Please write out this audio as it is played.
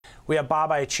We have Bob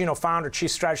Iaccino, founder,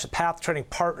 chief strategist of Path Trading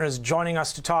Partners, joining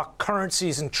us to talk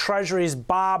currencies and treasuries.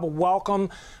 Bob, welcome.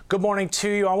 Good morning to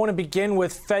you. I want to begin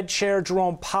with Fed Chair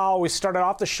Jerome Powell. We started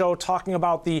off the show talking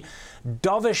about the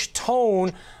dovish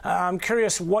tone. I'm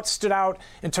curious what stood out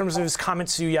in terms of his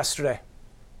comments to you yesterday.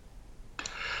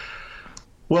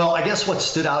 Well, I guess what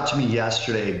stood out to me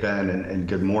yesterday, Ben, and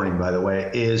good morning, by the way,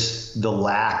 is the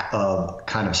lack of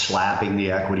kind of slapping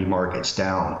the equity markets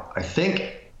down. I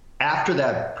think after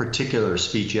that particular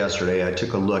speech yesterday, I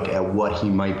took a look at what he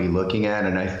might be looking at,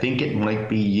 and I think it might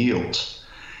be yields.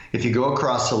 If you go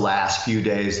across the last few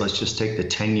days, let's just take the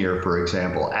 10-year, for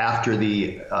example. After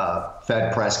the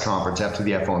Fed press conference, after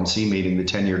the FOMC meeting, the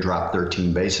 10-year dropped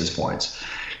 13 basis points.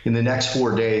 In the next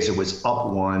 4 days, it was up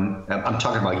one. I'm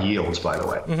talking about yields, by the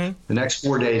way. Mm-hmm. The next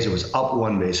 4 days, it was up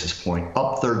 1 basis point,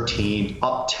 up 13,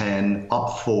 up 10,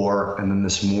 up 4, and then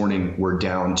this morning we're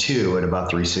down 2 at about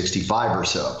 365 or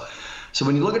so. So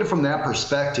when you look at it from that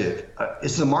perspective,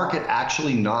 is the market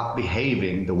actually not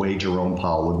behaving the way Jerome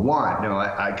Powell would want? Now,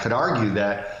 I could argue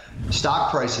that stock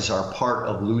prices are part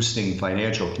of loosening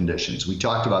financial conditions. We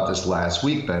talked about this last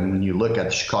week, Ben. When you look at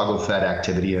the Chicago Fed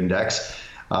Activity Index,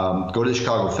 go to the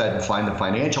Chicago Fed and find the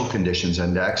Financial Conditions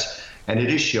Index, and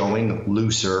it is showing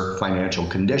looser financial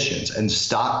conditions, and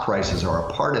stock prices are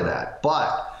a part of that.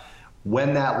 But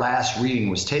when that last reading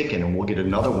was taken, and we'll get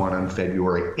another one on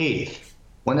February 8th,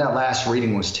 when that last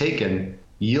reading was taken,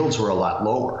 yields were a lot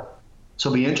lower. So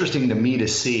it'll be interesting to me to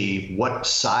see what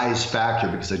size factor,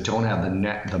 because I don't have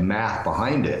the math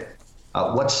behind it,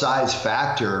 what size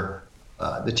factor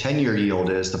the 10-year yield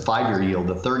is, the 5-year yield,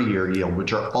 the 30-year yield,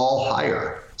 which are all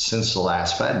higher since the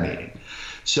last Fed meeting.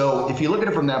 So if you look at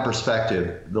it from that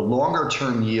perspective, the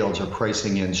longer-term yields are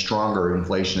pricing in stronger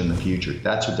inflation in the future.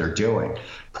 That's what they're doing.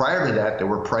 Prior to that, they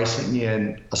were pricing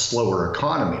in a slower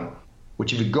economy,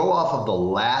 which if you go off of the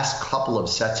last couple of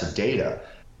sets of data,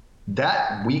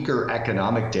 that weaker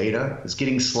economic data is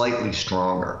getting slightly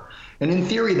stronger. And in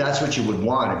theory, that's what you would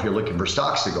want if you're looking for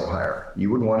stocks to go higher.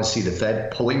 You would want to see the Fed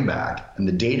pulling back and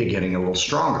the data getting a little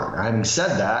stronger. Now, having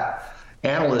said that,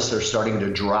 analysts are starting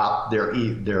to drop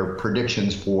their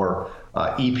predictions for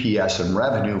EPS and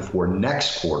revenue for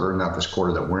next quarter, not this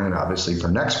quarter that we're in, obviously, for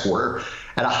next quarter,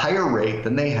 at a higher rate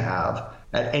than they have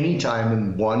at any time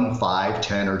in 1, 5,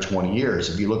 10, or 20 years.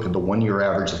 If you look at the 1-year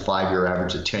average, the 5-year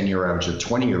average, the 10-year average, the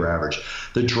 20-year average,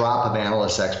 the drop of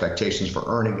analysts' expectations for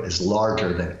earning is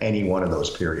larger than any one of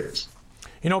those periods.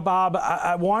 You know, Bob,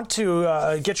 I want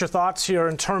to get your thoughts here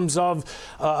in terms of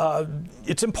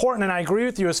it's important, and I agree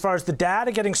with you as far as the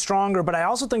data getting stronger, but I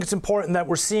also think it's important that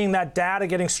we're seeing that data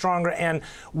getting stronger and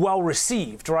well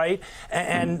received, right?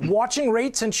 And watching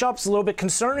rates inch up is a little bit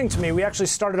concerning to me. We actually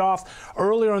started off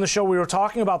earlier in the show, we were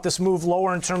talking about this move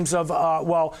lower in terms of,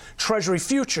 Treasury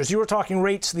futures. You were talking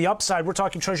rates to the upside. We're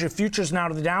talking Treasury futures now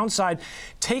to the downside.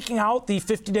 Taking out the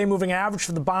 50-day moving average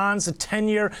for the bonds, the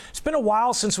 10-year. It's been a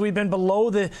while since we've been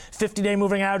below the 50-day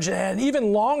moving average, and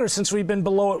even longer since we've been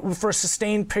below it for a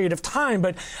sustained period of time.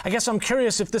 But I guess I'm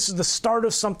curious if this is the start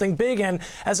of something big. And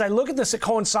as I look at this, it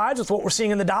coincides with what we're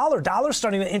seeing in the dollar. Dollar's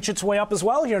starting to inch its way up as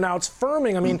well here now. It's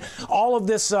firming. I mean, all of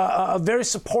this very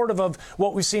supportive of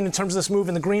what we've seen in terms of this move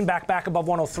in the greenback back above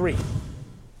 103.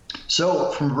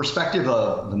 So from the perspective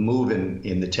of the move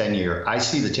in the 10-year, I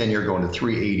see the 10-year going to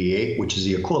 388, which is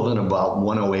the equivalent of about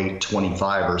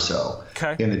 108.25 or so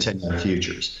in the 10-year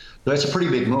futures. So that's a pretty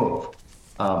big move.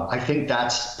 I think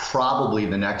that's probably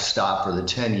the next stop for the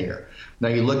 10-year. Now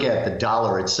you look at the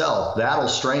dollar itself, that'll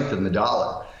strengthen the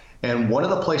dollar. And one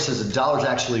of the places the dollar's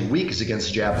actually weak is against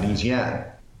the Japanese yen.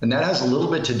 And that has a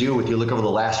little bit to do with, you look over the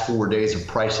last 4 days of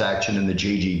price action in the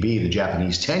JGB, the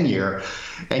Japanese 10-year,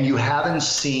 and you haven't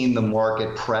seen the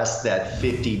market press that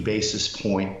 50 basis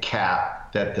point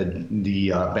cap that the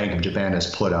Bank of Japan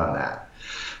has put on that.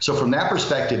 So from that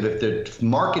perspective, if the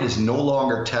market is no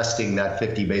longer testing that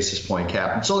 50 basis point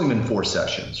cap, it's only been 4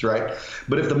 sessions, right?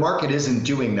 But if the market isn't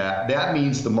doing that, that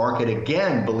means the market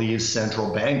again believes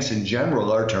central banks in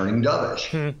general are turning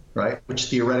dovish, right? Which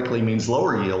theoretically means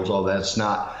lower yields, although that's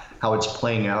not how it's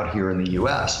playing out here in the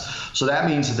US. So that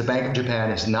means that the Bank of Japan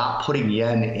is not putting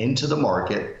yen into the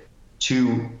market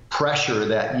to pressure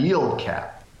that yield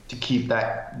cap, to keep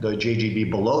the JGB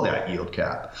below that yield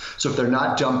cap. So if they're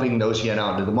not dumping those yen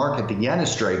out into the market, the yen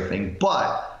is strengthening.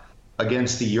 But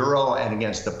against the euro and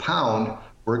against the pound,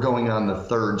 we're going on the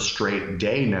 3rd straight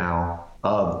day now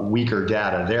of weaker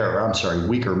data there.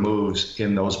 Weaker moves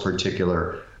in those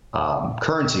particular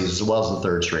currencies, as well as the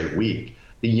 3rd straight week.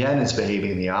 The yen is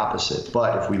behaving the opposite.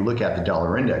 But if we look at the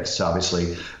dollar index,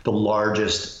 obviously the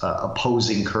largest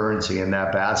opposing currency in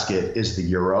that basket is the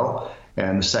euro.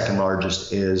 And the second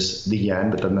largest is the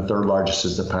yen, but then the third largest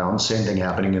is the pound. Same thing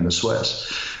happening in the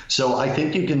Swiss. So I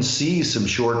think you can see some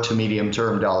short to medium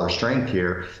term dollar strength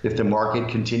here if the market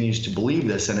continues to believe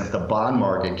this, and if the bond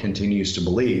market continues to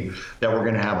believe that we're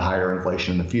going to have higher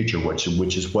inflation in the future, which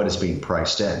is what is being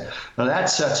priced in. Now that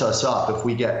sets us up if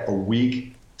we get a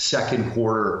weak first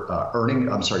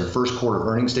quarter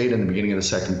earnings data in the beginning of the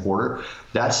second quarter.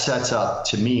 That sets up,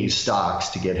 to me, stocks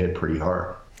to get hit pretty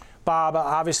hard. Bob,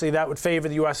 obviously that would favor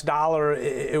the U.S. dollar,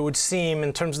 it would seem,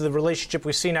 in terms of the relationship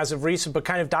we've seen as of recent, but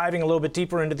kind of diving a little bit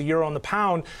deeper into the euro and the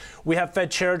pound, we have Fed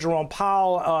Chair Jerome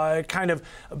Powell kind of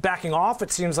backing off,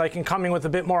 it seems like, and coming with a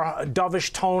bit more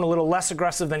dovish tone, a little less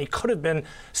aggressive than he could have been,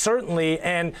 certainly.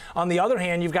 And on the other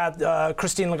hand, you've got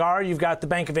Christine Lagarde, you've got the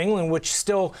Bank of England, which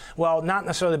still, well, not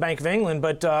necessarily the Bank of England,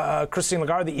 but Christine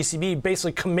Lagarde, the ECB,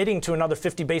 basically committing to another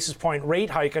 50 basis point rate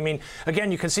hike. I mean,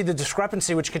 again, you can see the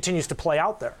discrepancy which continues to play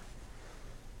out there.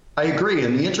 I agree.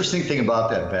 And the interesting thing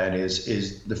about that, Ben,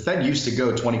 is the Fed used to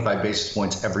go 25 basis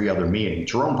points every other meeting.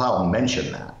 Jerome Powell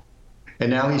mentioned that.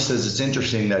 And now he says it's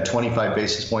interesting that 25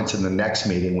 basis points in the next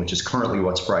meeting, which is currently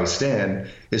what's priced in,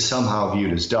 is somehow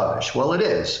viewed as dovish. Well, it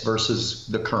is, versus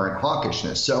the current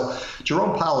hawkishness. So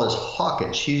Jerome Powell is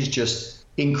hawkish. He's just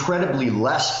incredibly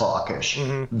less hawkish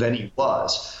than he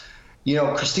was. You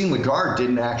know, Christine Lagarde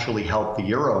didn't actually help the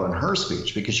euro in her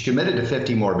speech because she committed to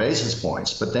 50 more basis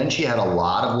points, but then she had a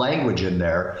lot of language in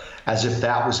there as if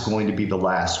that was going to be the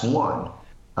last one.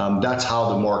 That's how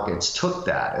the markets took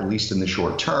that, at least in the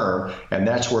short term, and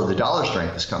that's where the dollar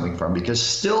strength is coming from, because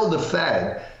still the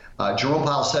Fed, Jerome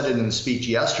Powell said it in the speech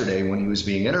yesterday when he was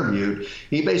being interviewed.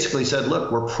 He basically said,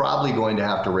 look, we're probably going to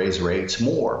have to raise rates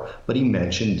more. But he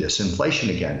mentioned disinflation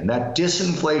again. And that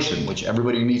disinflation, which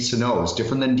everybody needs to know is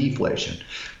different than deflation,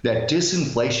 that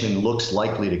disinflation looks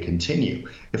likely to continue.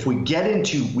 If we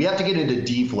have to get into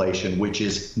deflation, which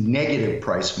is negative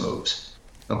price moves.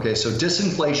 Okay, so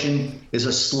disinflation is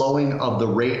a slowing of the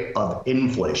rate of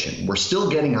inflation. We're still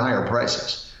getting higher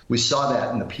prices. We saw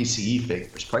that in the PCE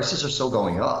figures. Prices are still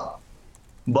going up.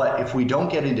 But if we don't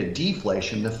get into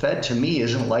deflation, the Fed, to me,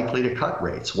 isn't likely to cut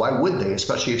rates. Why would they,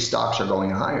 especially if stocks are going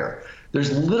higher?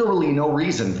 There's literally no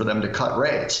reason for them to cut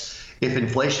rates if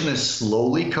inflation is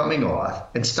slowly coming off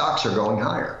and stocks are going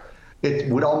higher.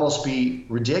 It would almost be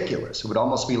ridiculous. It would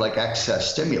almost be like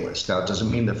excess stimulus. Now, it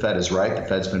doesn't mean the Fed is right. The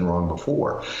Fed's been wrong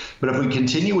before. But if we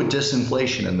continue with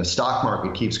disinflation and the stock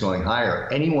market keeps going higher,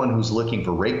 anyone who's looking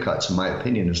for rate cuts, in my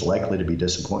opinion, is likely to be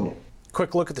disappointed.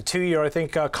 Quick look at the 2-year. I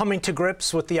think coming to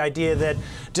grips with the idea that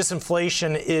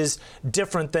disinflation is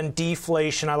different than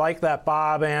deflation. I like that,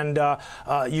 Bob. And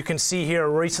you can see here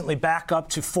recently back up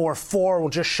to 4.4. We're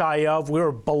just shy of. We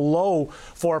were below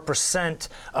 4%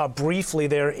 briefly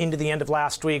there into the end of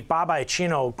last week. Bob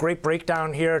Iaccino, great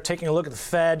breakdown here, taking a look at the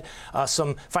Fed,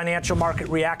 some financial market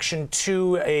reaction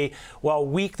to a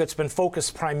week that's been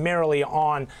focused primarily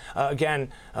on,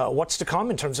 what's to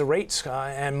come in terms of rates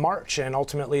and March and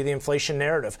ultimately the inflation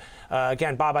narrative.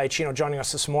 Again, Bob Iaccino joining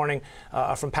us this morning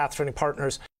from Path Trading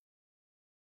Partners.